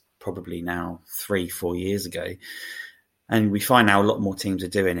was probably now 3-4 years ago. And we find now a lot more teams are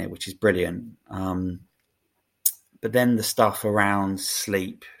doing it, which is brilliant. But then the stuff around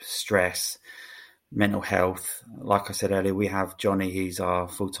sleep, stress, mental health, like I said earlier, we have Johnny, who's our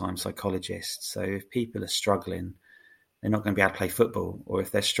full-time psychologist. So if people are struggling, they're not going to be able to play football, or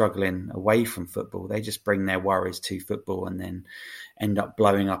if they're struggling away from football, they just bring their worries to football and then end up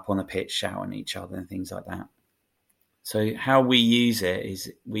blowing up on a pitch, shouting at each other and things like that. So how we use it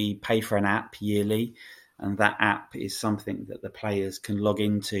is we pay for an app yearly, and that app is something that the players can log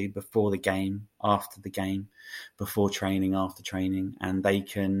into before the game, after the game, before training, after training, and they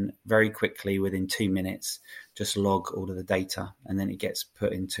can very quickly, within 2 minutes, just log all of the data, and then it gets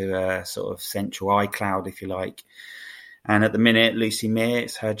put into a sort of central iCloud, if you like. And at the minute, Lucy Meir,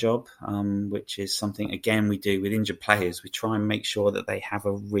 it's her job, which is something, again, we do with injured players. We try and make sure that they have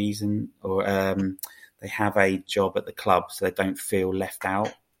a reason, or they have a job at the club so they don't feel left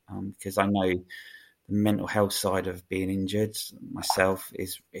out, because I know the mental health side of being injured myself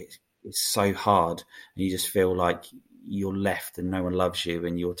is so hard, and you just feel like you're left and no one loves you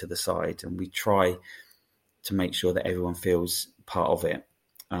and you're to the side. And we try to make sure that everyone feels part of it.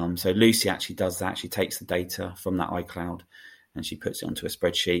 So Lucy actually does that. She takes the data from that iCloud and she puts it onto a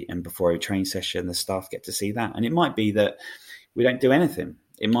spreadsheet, and before every training session, the staff get to see that. And it might be that we don't do anything.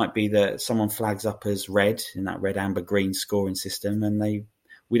 It might be that someone flags up as red in that red, amber, green scoring system, and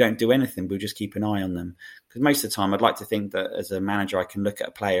we don't do anything. We'll just keep an eye on them. Because most of the time, I'd like to think that as a manager, I can look at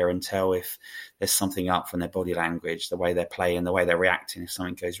a player and tell if there's something up from their body language, the way they're playing, the way they're reacting, if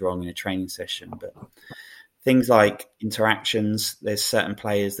something goes wrong in a training session. But things like interactions, there's certain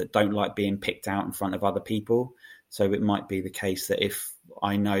players that don't like being picked out in front of other people. So it might be the case that if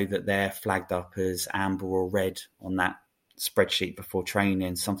I know that they're flagged up as amber or red on that spreadsheet before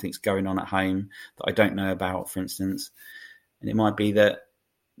training, something's going on at home that I don't know about, for instance. And it might be that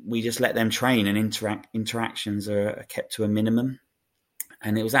we just let them train and interactions are kept to a minimum.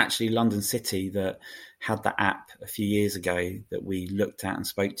 And it was actually London City that had the app a few years ago that we looked at and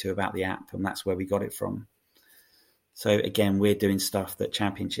spoke to about the app, and that's where we got it from. So again, we're doing stuff that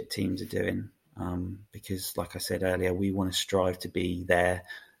championship teams are doing, because like I said earlier, we want to strive to be there.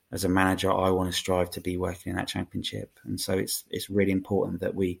 As a manager, I want to strive to be working in that championship. And so it's really important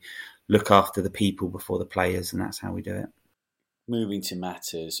that we look after the people before the players, and that's how we do it. Moving to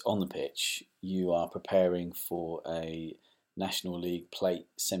matters on the pitch, you are preparing for a National League Plate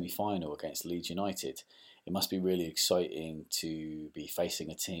semi-final against Leeds United. It must be really exciting to be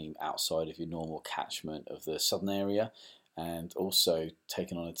facing a team outside of your normal catchment of the southern area, and also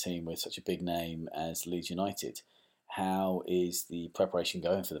taking on a team with such a big name as Leeds United. How is the preparation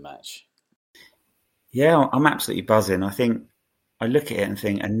going for the match? Yeah, I'm absolutely buzzing. I think I look at it and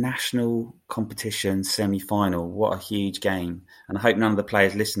think a national competition semi-final, what a huge game. And I hope none of the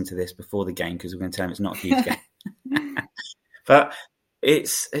players listen to this before the game, because we're going to tell them it's not a huge game. But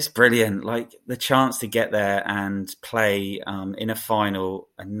it's brilliant. Like, the chance to get there and play in a final,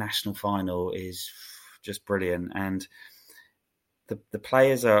 a national final, is just brilliant. And the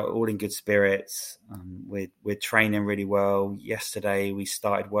players are all in good spirits. We're training really well. Yesterday we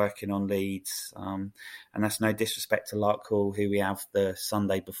started working on Leeds, and that's no disrespect to Larkhall, who we have the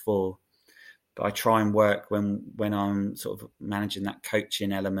Sunday before. But I try and work when I'm sort of managing that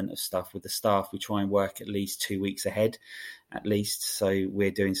coaching element of stuff with the staff. We try and work at least 2 weeks ahead, at least. So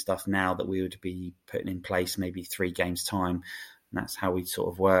we're doing stuff now that we would be putting in place maybe 3 games time, and that's how we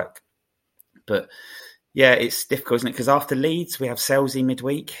sort of work. But yeah, it's difficult, isn't it? Because after Leeds, we have Selsey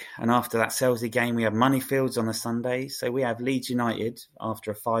midweek. And after that Selsey game, we have Moneyfields on the Sunday. So we have Leeds United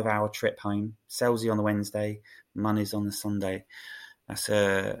after a 5-hour trip home, Selsey on the Wednesday, Money's on the Sunday. That's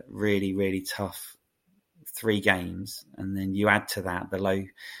a really, really tough 3 games. And then you add to that the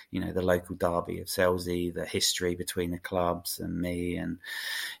local derby of Selsey, the history between the clubs and me. And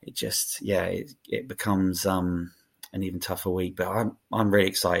it just, it becomes an even tougher week, but I'm really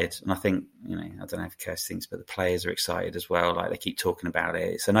excited, and I think I don't know if Kirst thinks, but the players are excited as well. Like, they keep talking about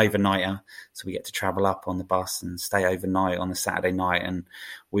it. It's an overnighter, so we get to travel up on the bus and stay overnight on a Saturday night, and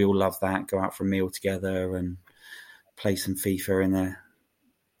we all love that. Go out for a meal together and play some FIFA in a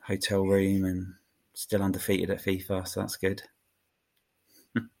hotel room, and still undefeated at FIFA, so that's good.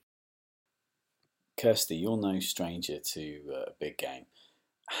 Kirsty, you're no stranger to a big game.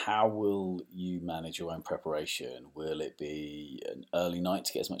 How will you manage your own preparation? Will it be an early night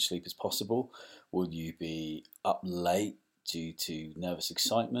to get as much sleep as possible? Will you be up late due to nervous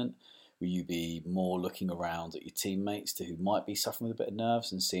excitement? Will you be more looking around at your teammates who might be suffering with a bit of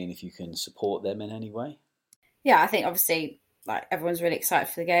nerves and seeing if you can support them in any way? Yeah, I think obviously everyone's really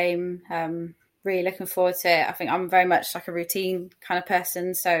excited for the game. Really looking forward to it. I think I'm very much like a routine kind of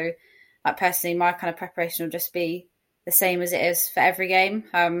person. So personally, my kind of preparation will just be the same as it is for every game.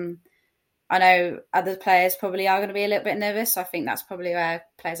 I know other players probably are going to be a little bit nervous. So I think that's probably where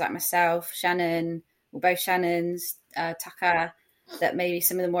players like myself, Shannon, or both Shannons, Tucker, that maybe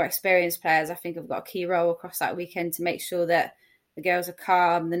some of the more experienced players, I think, have got a key role across that weekend to make sure that the girls are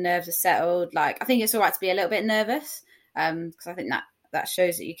calm, the nerves are settled. I think it's all right to be a little bit nervous, because I think that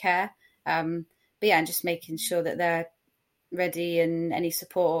shows that you care. But yeah, and just making sure that they're ready and any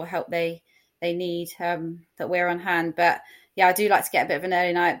support or help they need, that we're on hand. But yeah, I do like to get a bit of an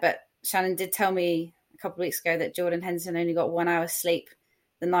early night. But Shannon did tell me a couple of weeks ago that Jordan Henderson only got 1 hour's sleep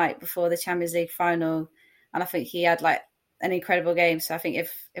the night before the Champions League final, and I think he had an incredible game. So I think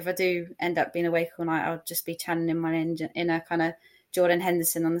if I do end up being awake all night, I'll just be channeling my inner kind of Jordan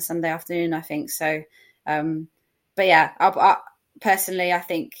Henderson on the Sunday afternoon, I think. So, but yeah, I personally, I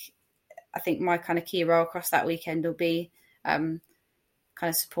think my kind of key role across that weekend will be kind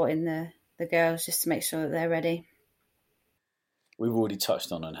of supporting the girls, just to make sure that they're ready. We've already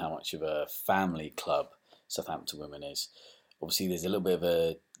touched on how much of a family club Southampton Women is. Obviously, there's a little bit of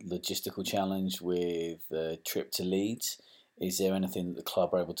a logistical challenge with the trip to Leeds. Is there anything that the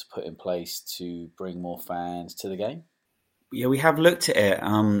club are able to put in place to bring more fans to the game? Yeah, we have looked at it,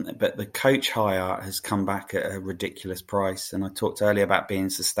 but the coach hire has come back at a ridiculous price. And I talked earlier about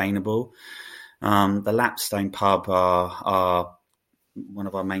being sustainable. The Lapstone pub are one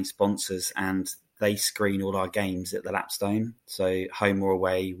of our main sponsors, and they screen all our games at the Lapstone. So home or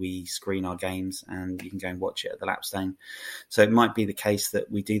away, we screen our games, and you can go and watch it at the Lapstone. So it might be the case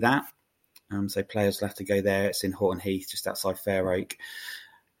that we do that. So players will have to go there. It's in Horton Heath, just outside Fair Oak.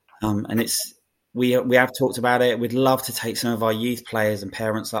 And we have talked about it. We'd love to take some of our youth players and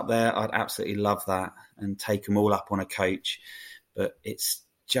parents up there. I'd absolutely love that, and take them all up on a coach. But it's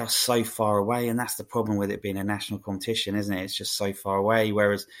just so far away, and that's the problem with it being a national competition, isn't it? It's just so far away.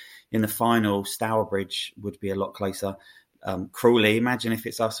 Whereas in the final, Stourbridge would be a lot closer. Crawley, imagine if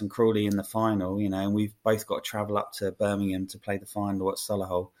it's us and Crawley in the final, and we've both got to travel up to Birmingham to play the final at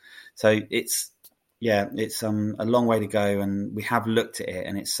Solihull. So it's a long way to go, and we have looked at it,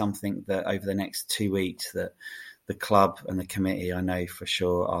 and it's something that over the next 2 weeks that the club and the committee, I know for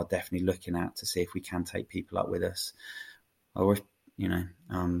sure, are definitely looking at to see if we can take people up with us. Or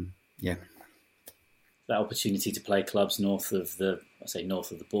That opportunity to play clubs north of the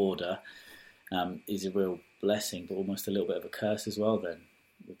border is a real blessing, but almost a little bit of a curse as well. Then,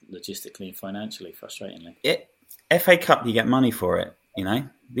 logistically and financially, frustratingly. FA Cup, you get money for it.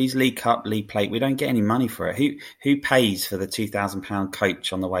 These League Cup, League Plate, we don't get any money for it. Who pays for the £2,000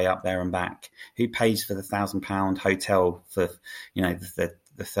 coach on the way up there and back? Who pays for the £1,000 hotel for the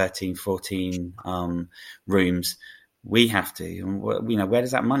 13, 14 rooms? We have to. And where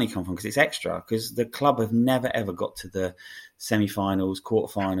does that money come from? Because it's extra. Because the club have never ever got to the semi-finals,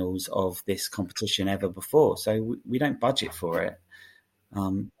 quarterfinals of this competition ever before. So we don't budget for it.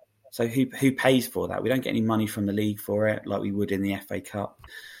 So who pays for that? We don't get any money from the league for it, like we would in the FA Cup.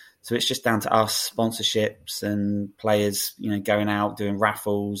 So it's just down to us, sponsorships and players, going out doing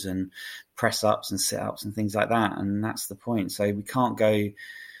raffles and press ups and sit ups and things like that. And that's the point. So we can't go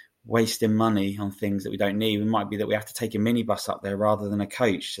wasting money on things that we don't need. It might be that we have to take a minibus up there rather than a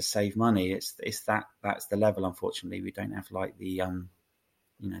coach to save money. That's the level. Unfortunately, we don't have like the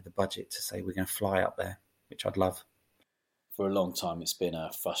the budget to say we're going to fly up there, which I'd love. For a long time, it's been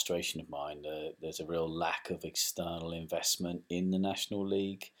a frustration of mine. There's a real lack of external investment in the National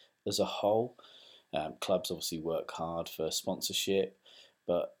League as a whole. Clubs obviously work hard for sponsorship,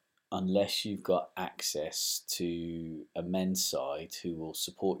 but unless you've got access to a men's side who will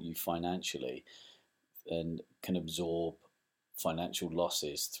support you financially and can absorb financial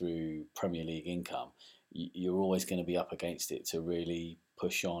losses through Premier League income, you're always going to be up against it to really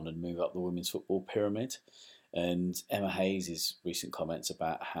push on and move up the women's football pyramid. And Emma Hayes' recent comments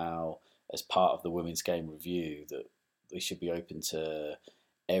about how, as part of the Women's Game Review, that they should be open to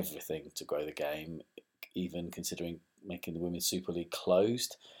everything to grow the game, even considering making the Women's Super League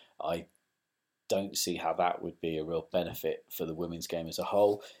closed. I don't see how that would be a real benefit for the women's game as a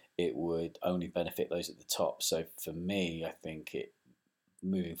whole. It would only benefit those at the top. So for me, I think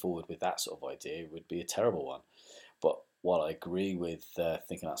moving forward with that sort of idea would be a terrible one. But while I agree with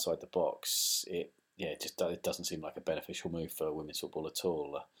thinking outside the box, it doesn't seem like a beneficial move for women's football at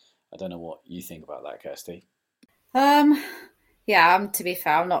all. I don't know what you think about that, Kirsty. To be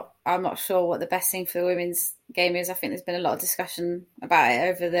fair, I'm not sure what the best thing for the women's game is. I think there's been a lot of discussion about it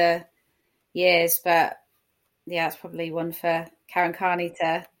over the years, but yeah, it's probably one for Karen Carney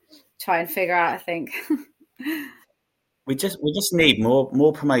to try and figure out, I think. We just need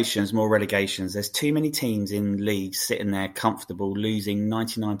more promotions, more relegations. There's too many teams in leagues sitting there comfortable, losing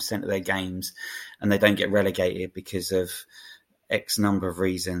 99% of their games, and they don't get relegated because of X number of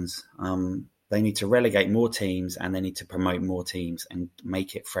reasons. They need to relegate more teams and they need to promote more teams and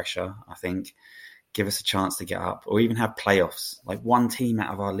make it fresher, I think. Give us a chance to get up, or even have playoffs. Like one team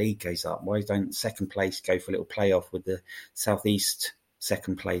out of our league goes up. Why don't second place go for a little playoff with the Southeast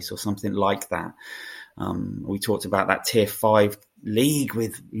second place or something like that? We talked about that Tier 5 league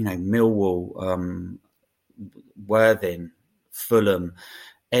with, Millwall, Worthing, Fulham,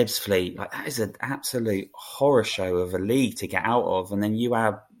 Ebbsfleet. Like that is an absolute horror show of a league to get out of. And then you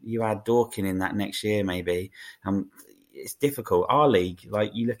add Dorking in that next year, maybe. It's difficult. Our league,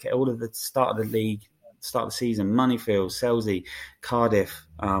 like you look at all of the start of the league, start of the season, Moneyfield, Selsey, Cardiff,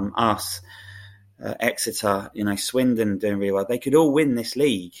 us, Exeter, Swindon doing really well. They could all win this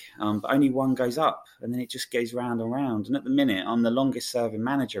league, but only one goes up, and then it just goes round and round. And at the minute, I'm the longest serving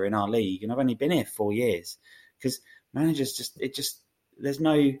manager in our league, and I've only been here 4 years because managers there's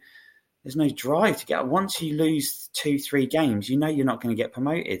no drive to get up. Once you lose 2-3 games, you're not going to get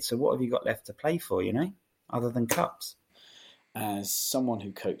promoted. So what have you got left to play for, other than cups? As someone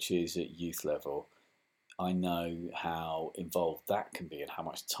who coaches at youth level, I know how involved that can be and how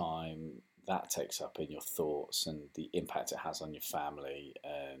much time that takes up in your thoughts and the impact it has on your family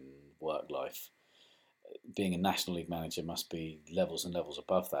and work life. Being a National League manager must be levels and levels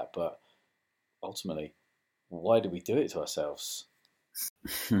above that. But ultimately, why do we do it to ourselves?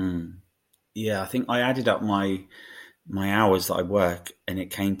 Yeah, I think I added up my hours that I work, and it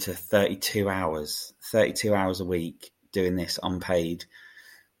came to 32 hours a week doing this unpaid.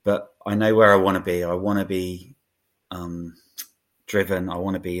 But I know where I want to be. I want to be driven. I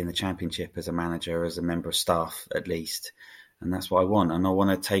want to be in the Championship as a manager, as a member of staff at least. And that's what I want. And I want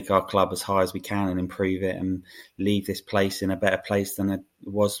to take our club as high as we can and improve it and leave this place in a better place than it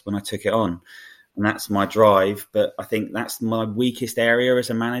was when I took it on. And that's my drive. But I think that's my weakest area as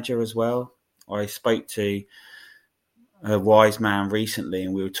a manager as well. I spoke to a wise man recently,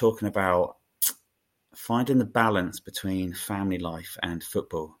 and we were talking about finding the balance between family life and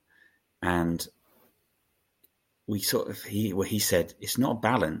football. And we he said, it's not a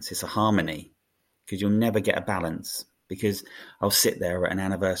balance, it's a harmony, because you'll never get a balance. Because I'll sit there at an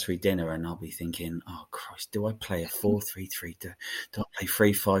anniversary dinner and I'll be thinking, oh Christ, do I play a 4-3-3? Do I play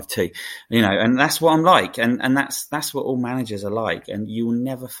 3-5-2? And that's what I'm like. And that's what all managers are like. And you will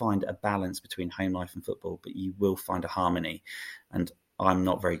never find a balance between home life and football, but you will find a harmony. And I'm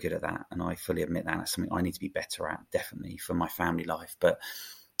not very good at that. And I fully admit that. That's something I need to be better at, definitely, for my family life. But,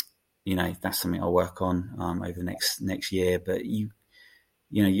 that's something I'll work on over the next year. But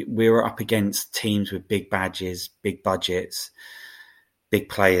we're up against teams with big badges, big budgets, big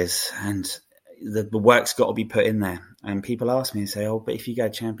players, and the work's got to be put in there. And people ask me and say, oh, but if you go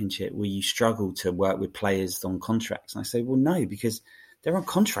Championship, will you struggle to work with players on contracts? And I say, well, no, because they're on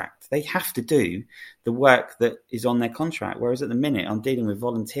contract. They have to do the work that is on their contract. Whereas at the minute, I'm dealing with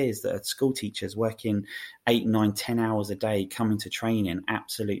volunteers that are school teachers working 8, 9, 10 hours a day, coming to training,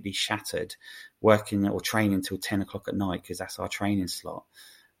 absolutely shattered, working or training till 10 o'clock at night because that's our training slot.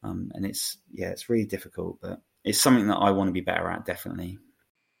 And it's really difficult, but it's something that I want to be better at, definitely.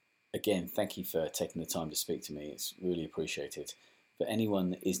 Again, thank you for taking the time to speak to me. It's really appreciated. For anyone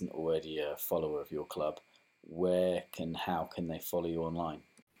that isn't already a follower of your club, how can they follow you online?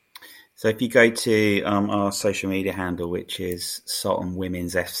 So if you go to our social media handle, which is Soton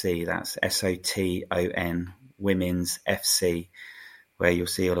Women's FC, that's SOTON Women's FC, where you'll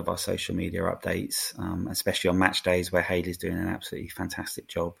see all of our social media updates, especially on match days where Hayley's doing an absolutely fantastic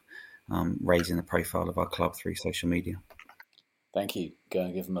job raising the profile of our club through social media. Thank you. Go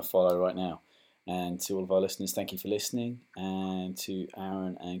and give them a follow right now. And to all of our listeners, thank you for listening. And to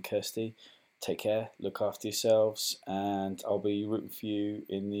Aaron and Kirsty, take care, look after yourselves, and I'll be rooting for you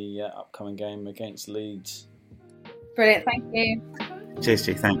in the upcoming game against Leeds. Brilliant, thank you. Cheers,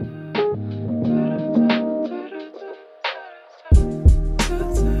 G, thank you.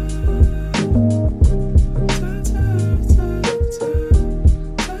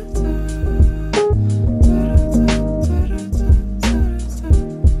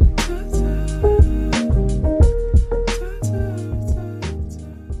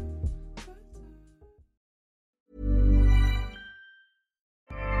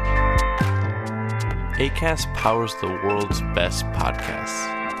 Acast powers the world's best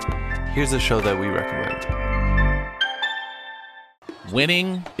podcasts. Here's a show that we recommend.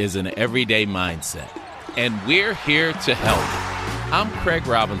 Winning is an everyday mindset, and we're here to help. I'm Craig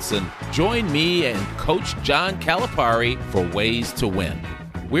Robinson. Join me and Coach John Calipari for Ways to Win.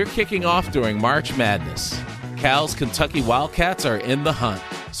 We're kicking off during March Madness. Cal's Kentucky Wildcats are in the hunt.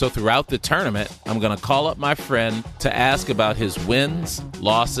 So throughout the tournament, I'm going to call up my friend to ask about his wins,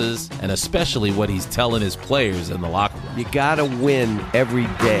 losses, and especially what he's telling his players in the locker room. You gotta win every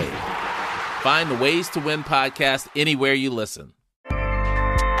day. Find the Ways to Win podcast anywhere you listen.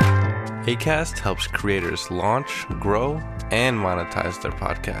 Acast helps creators launch, grow, and monetize their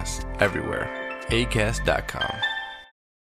podcasts everywhere. Acast.com.